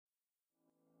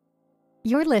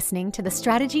You're listening to the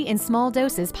Strategy in Small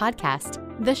Doses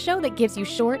podcast, the show that gives you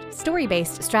short,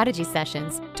 story-based strategy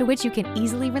sessions to which you can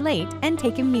easily relate and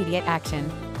take immediate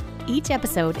action. Each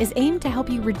episode is aimed to help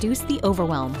you reduce the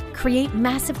overwhelm, create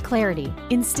massive clarity,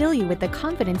 instill you with the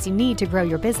confidence you need to grow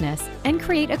your business, and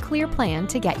create a clear plan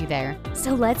to get you there.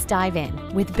 So let's dive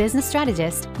in with business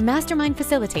strategist, mastermind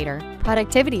facilitator,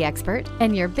 productivity expert,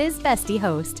 and your biz bestie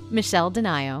host, Michelle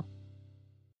Donaio.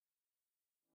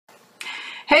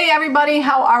 Hey everybody,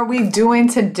 how are we doing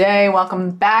today? Welcome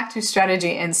back to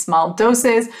Strategy in Small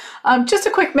Doses. Just a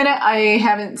quick minute, I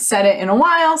haven't said it in a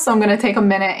while, so I'm going to take a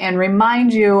minute and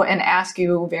remind you and ask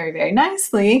you very, very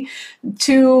nicely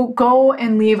to go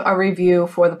and leave a review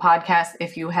for the podcast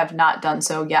if you have not done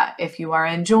so yet. If you are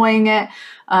enjoying it,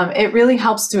 it really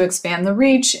helps to expand the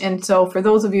reach. And so for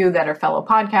those of you that are fellow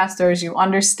podcasters, you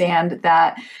understand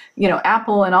that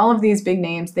Apple and all of these big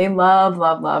names, they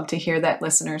love to hear that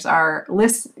listeners are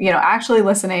actually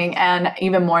listening, and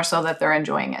even more so that they're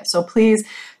enjoying it. So please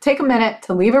take a minute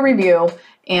to leave a review,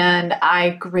 and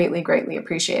I greatly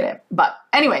appreciate it. But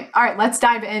anyway, all right, let's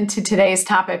dive into today's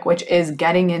topic, which is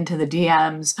getting into the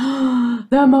DMs.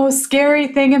 The most scary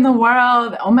thing in the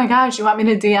world. Oh my gosh, you want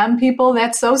me to DM people?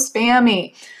 That's so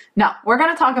spammy. Now, we're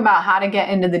going to talk about how to get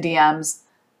into the DMs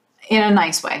in a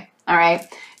nice way, all right?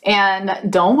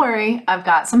 And don't worry, I've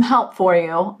got some help for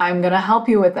you. I'm going to help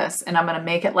you with this, and I'm going to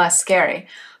make it less scary.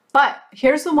 But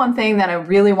here's the one thing that I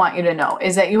really want you to know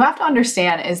is that you have to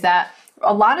understand is that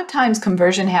a lot of times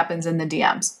conversion happens in the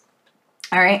DMs.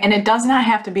 All right. And it does not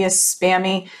have to be a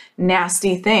spammy,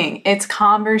 nasty thing. It's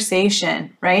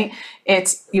conversation, right?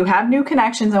 It's you have new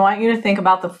connections. I want you to think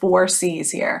about the 4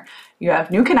 C's here. You have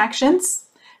new connections.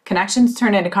 Connections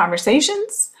turn into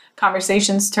conversations.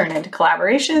 Conversations turn into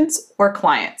collaborations or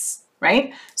clients,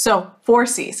 right? So 4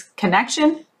 C's: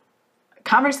 connection,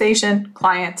 conversation,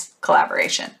 clients,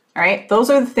 collaboration. All right. Those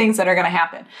are the things that are going to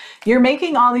happen. You're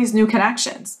making all these new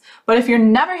connections, but if you're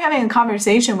never having a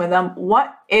conversation with them,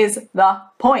 what is the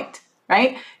point,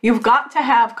 right? You've got to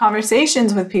have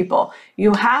conversations with people.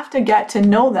 You have to get to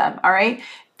know them. All right.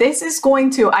 This is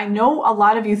going to, I know a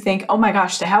lot of you think, oh my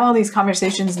gosh, to have all these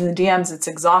conversations in the DMs, it's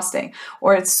exhausting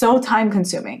or it's so time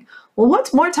consuming. Well,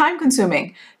 what's more time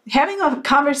consuming? Having a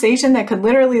conversation that could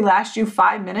literally last you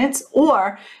 5 minutes,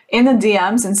 or in the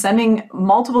DMs and sending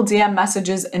multiple DM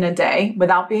messages in a day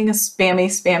without being a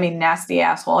spammy, nasty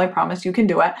asshole. I promise you can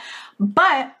do it.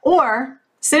 Or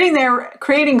sitting there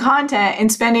creating content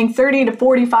and spending 30 to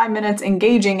 45 minutes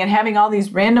engaging and having all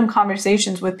these random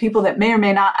conversations with people that may or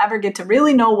may not ever get to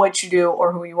really know what you do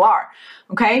or who you are.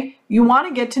 Okay. You want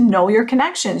to get to know your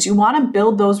connections. You want to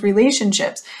build those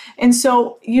relationships. And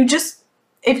so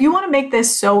if you want to make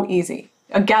this so easy,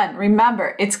 again,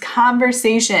 remember, it's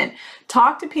conversation.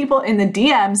 Talk to people in the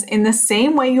DMs in the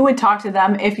same way you would talk to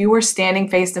them if you were standing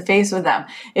face to face with them.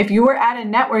 If you were at a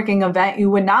networking event, you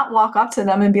would not walk up to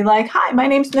them and be like, hi, my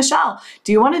name's Michelle.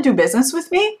 Do you want to do business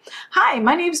with me? Hi,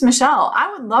 my name's Michelle.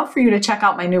 I would love for you to check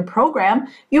out my new program.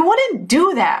 You wouldn't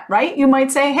do that, right? You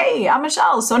might say, hey, I'm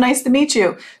Michelle. So nice to meet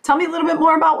you. Tell me a little bit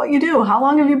more about what you do. How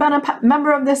long have you been a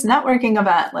member of this networking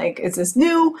event? Like, is this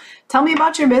new? Tell me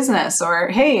about your business. Or,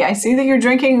 hey, I see that you're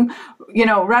drinking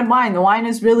red wine. The wine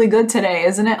is really good today,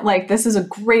 isn't it? Like, this is a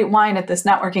great wine at this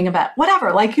networking event,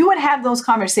 whatever. Like, you would have those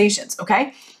conversations.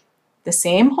 Okay. The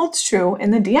same holds true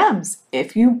in the DMs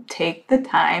if you take the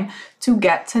time to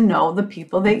get to know the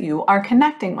people that you are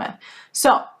connecting with.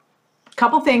 So a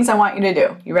couple things I want you to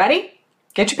do. You ready?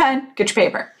 Get your pen, get your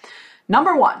paper.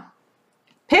 Number 1,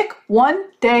 pick 1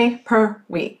 day per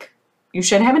week. You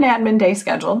should have an admin day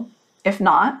scheduled. If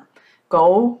not,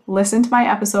 go listen to my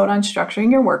episode on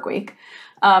structuring your work week.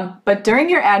 But during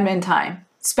your admin time,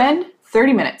 spend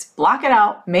 30 minutes, block it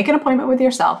out, make an appointment with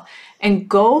yourself, and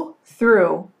go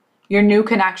through your new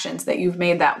connections that you've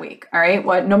made that week. All right.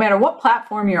 No matter what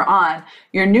platform you're on,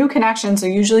 your new connections will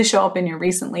usually show up in your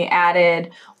recently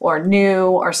added or new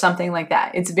or something like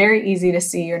that. It's very easy to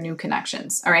see your new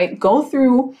connections. All right. Go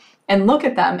through and look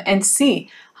at them and see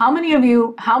how many of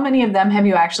them have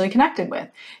you actually connected with.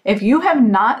 If you have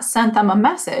not sent them a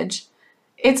message,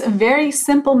 it's a very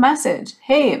simple message.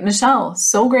 Hey, Michelle,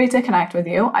 so great to connect with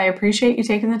you. I appreciate you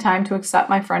taking the time to accept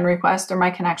my friend request or my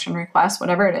connection request,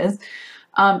 whatever it is.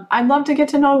 I'd love to get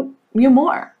to know you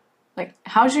more. Like,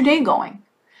 how's your day going?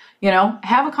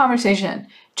 Have a conversation.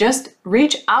 Just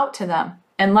reach out to them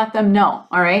and let them know.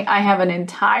 All right. I have an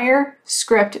entire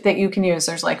script that you can use.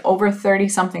 There's like over 30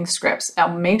 something scripts.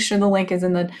 I'll make sure the link is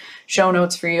in the show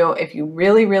notes for you. If you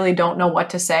really don't know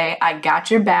what to say, I got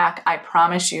your back. I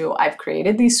promise you, I've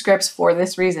created these scripts for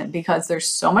this reason, because there's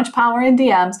so much power in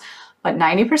DMs. but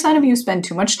 90% of you spend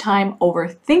too much time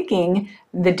overthinking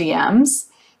the DMs.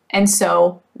 And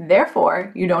so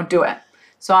therefore you don't do it.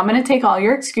 So I'm going to take all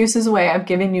your excuses away. I've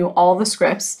given you all the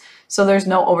scripts. So there's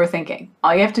no overthinking.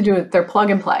 All you have to do is they're plug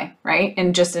and play, right?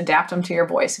 And just adapt them to your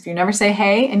voice. If you never say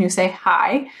hey and you say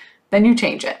hi, then you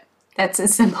change it. That's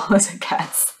as simple as it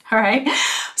gets. All right.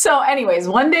 So anyways,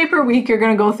 1 day per week, you're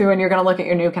going to go through and you're going to look at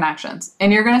your new connections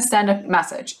and you're going to send a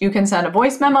message. You can send a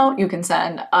voice memo. You can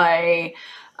send a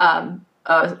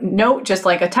note, just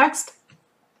like a text,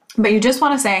 but you just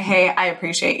want to say, hey, I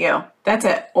appreciate you. That's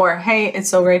it. Or, hey, it's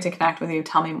so great to connect with you.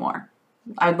 Tell me more.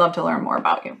 I'd love to learn more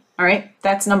about you. All right.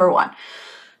 That's number one.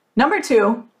 Number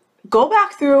two, go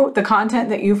back through the content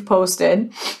that you've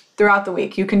posted throughout the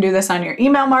week. You can do this on your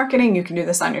email marketing. You can do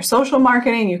this on your social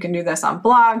marketing. You can do this on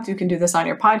blogs. You can do this on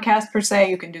your podcast per se.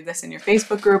 You can do this in your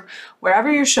Facebook group,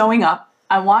 wherever you're showing up.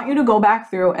 I want you to go back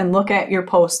through and look at your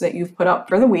posts that you've put up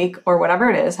for the week or whatever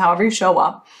it is, however you show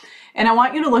up. And I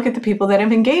want you to look at the people that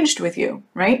have engaged with you,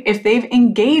 right? If they've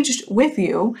engaged with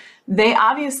you, they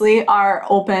obviously are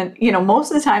open, most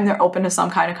of the time they're open to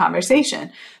some kind of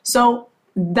conversation. So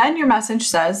then your message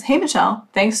says, hey, Michelle,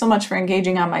 thanks so much for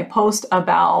engaging on my post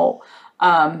about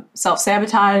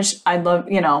self-sabotage.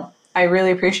 I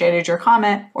really appreciated your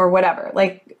comment or whatever.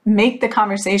 Like, make the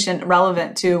conversation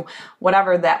relevant to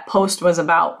whatever that post was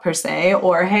about per se,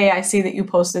 or, hey, I see that you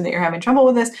posted that you're having trouble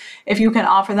with this. If you can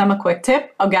offer them a quick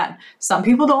tip. Again, some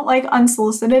people don't like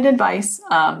unsolicited advice.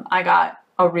 I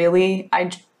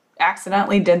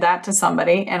accidentally did that to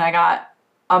somebody and I got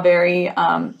a very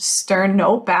stern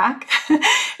note back.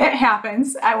 It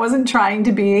happens. I wasn't trying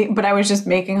to be, but I was just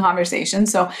making conversation.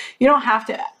 So you don't have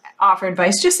to offer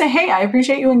advice. Just say, hey, I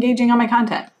appreciate you engaging on my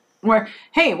content. Or,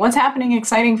 hey, what's happening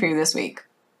exciting for you this week?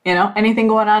 Anything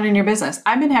going on in your business?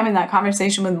 I've been having that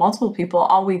conversation with multiple people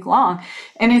all week long.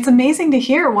 And it's amazing to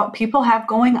hear what people have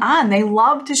going on. They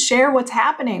love to share what's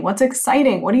happening, what's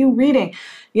exciting, what are you reading?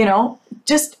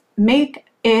 Just make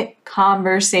it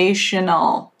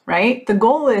conversational, right? The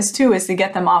goal is to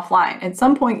get them offline. At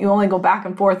some point, you only go back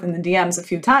and forth in the DMs a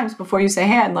few times before you say,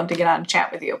 hey, I'd love to get on and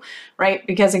chat with you, right?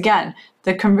 Because again,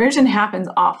 the conversion happens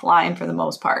offline for the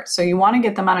most part. So you want to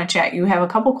get them on a chat. You have a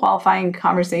couple qualifying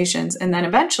conversations, and then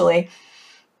eventually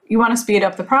you want to speed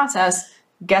up the process,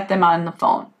 get them on the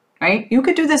phone, right? You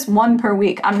could do this 1 per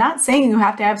week. I'm not saying you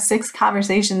have to have 6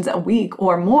 conversations a week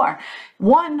or more.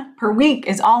 1 per week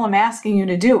is all I'm asking you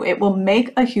to do. It will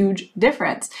make a huge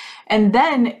difference. And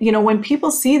then, when people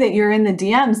see that you're in the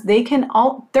DMs,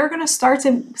 they're going to start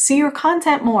to see your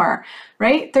content more,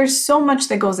 right? There's so much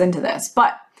that goes into this.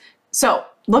 So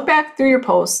look back through your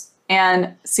posts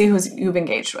and see who you've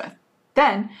engaged with.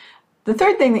 Then the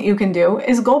third thing that you can do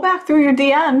is go back through your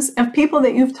DMs of people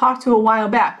that you've talked to a while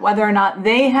back, whether or not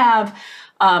they have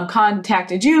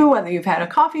contacted you, whether you've had a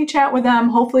coffee chat with them.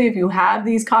 Hopefully, if you have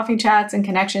these coffee chats and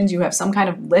connections, you have some kind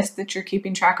of list that you're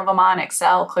keeping track of them on,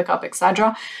 Excel, ClickUp,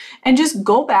 etc. And just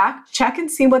go back, check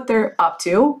and see what they're up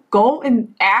to. Go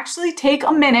and actually take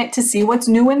a minute to see what's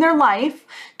new in their life.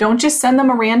 Don't just send them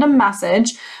a random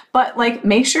message, but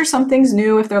make sure something's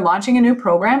new if they're launching a new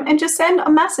program, and just send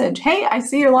a message. Hey, I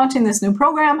see you're launching this new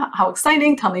program. How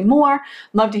exciting. Tell me more.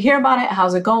 Love to hear about it.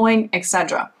 How's it going,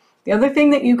 etc. The other thing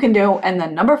that you can do, and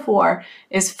then number 4,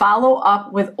 is follow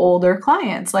up with older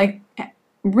clients.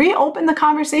 Reopen the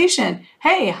conversation.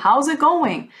 Hey, how's it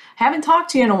going? Haven't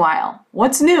talked to you in a while.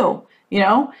 What's new?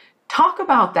 Talk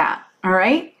about that. All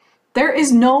right. There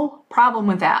is no problem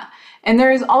with that. And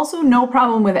there is also no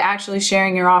problem with actually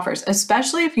sharing your offers,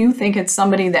 especially if you think it's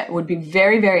somebody that would be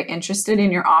very, very interested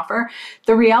in your offer.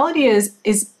 The reality is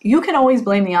you can always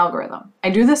blame the algorithm. I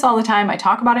do this all the time. I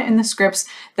talk about it in the scripts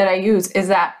that I use,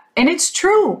 and it's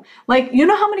true.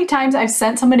 How many times I've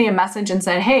sent somebody a message and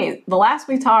said, hey, the last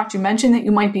we talked, you mentioned that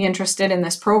you might be interested in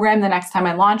this program the next time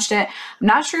I launched it. I'm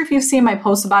not sure if you've seen my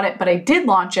post about it, but I did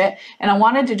launch it and I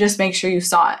wanted to just make sure you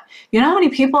saw it. You know how many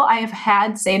people I have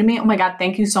had say to me, oh my God,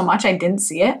 thank you so much. I didn't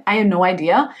see it. I had no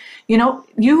idea.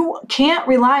 You can't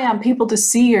rely on people to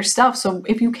see your stuff. So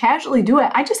if you casually do it,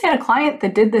 I just had a client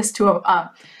that did this to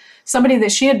somebody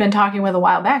that she had been talking with a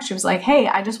while back. She was like, hey,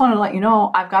 I just wanted to let you know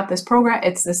I've got this program.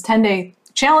 It's this 10-day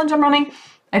challenge I'm running.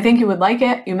 I think you would like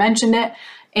it. You mentioned it.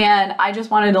 And I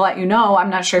just wanted to let you know, I'm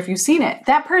not sure if you've seen it.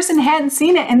 That person hadn't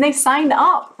seen it and they signed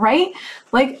up, right?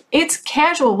 It's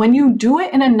casual. When you do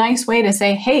it in a nice way to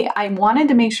say, hey, I wanted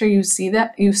to make sure you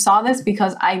saw this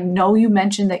because I know you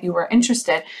mentioned that you were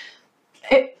interested.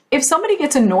 If somebody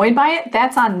gets annoyed by it,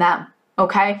 that's on them.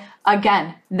 Okay.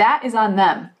 Again, that is on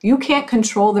them. You can't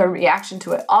control their reaction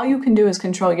to it. All you can do is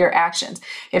control your actions.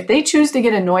 If they choose to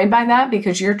get annoyed by that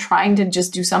because you're trying to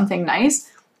just do something nice,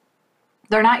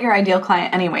 they're not your ideal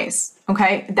client anyways.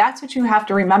 Okay. That's what you have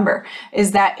to remember,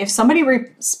 is that if somebody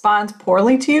responds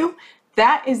poorly to you,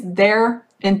 that is their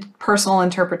personal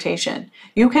interpretation.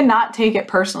 You cannot take it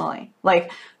personally.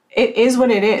 Like, it is what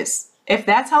it is. If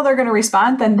that's how they're going to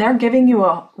respond, then they're giving you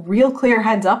a real clear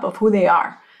heads up of who they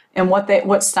are and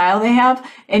what style they have.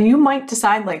 And you might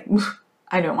decide like,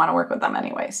 I don't want to work with them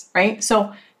anyways, right?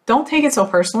 So don't take it so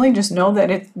personally. Just know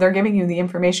that they're giving you the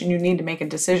information you need to make a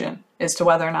decision as to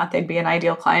whether or not they'd be an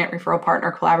ideal client, referral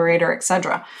partner, collaborator,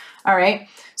 etc. All right.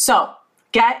 So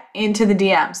get into the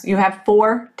DMs. You have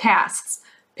 4 tasks.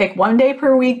 Pick 1 day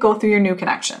per week, go through your new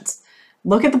connections.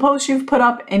 Look at the posts you've put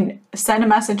up and send a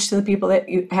message to the people that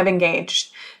you have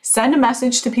engaged. Send a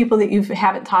message to people that you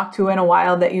haven't talked to in a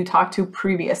while that you talked to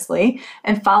previously,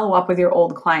 and follow up with your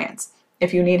old clients.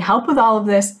 If you need help with all of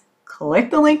this,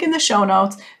 click the link in the show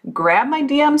notes, grab my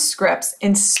DM scripts,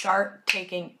 and start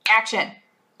taking action.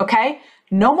 Okay?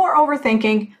 No more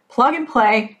overthinking. Plug and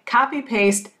play, copy,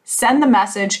 paste, send the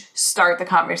message, start the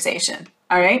conversation.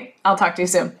 All right? I'll talk to you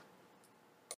soon.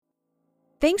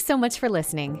 Thanks so much for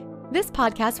listening. This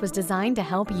podcast was designed to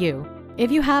help you.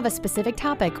 If you have a specific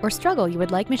topic or struggle you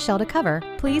would like Michelle to cover,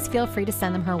 please feel free to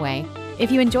send them her way.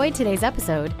 If you enjoyed today's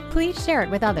episode, please share it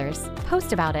with others,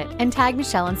 post about it, and tag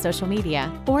Michelle on social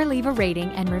media, or leave a rating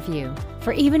and review.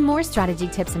 For even more strategy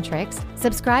tips and tricks,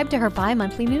 subscribe to her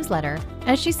bi-monthly newsletter,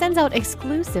 as she sends out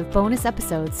exclusive bonus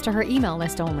episodes to her email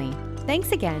list only.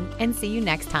 Thanks again, and see you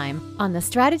next time on the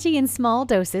Strategy in Small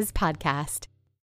Doses podcast.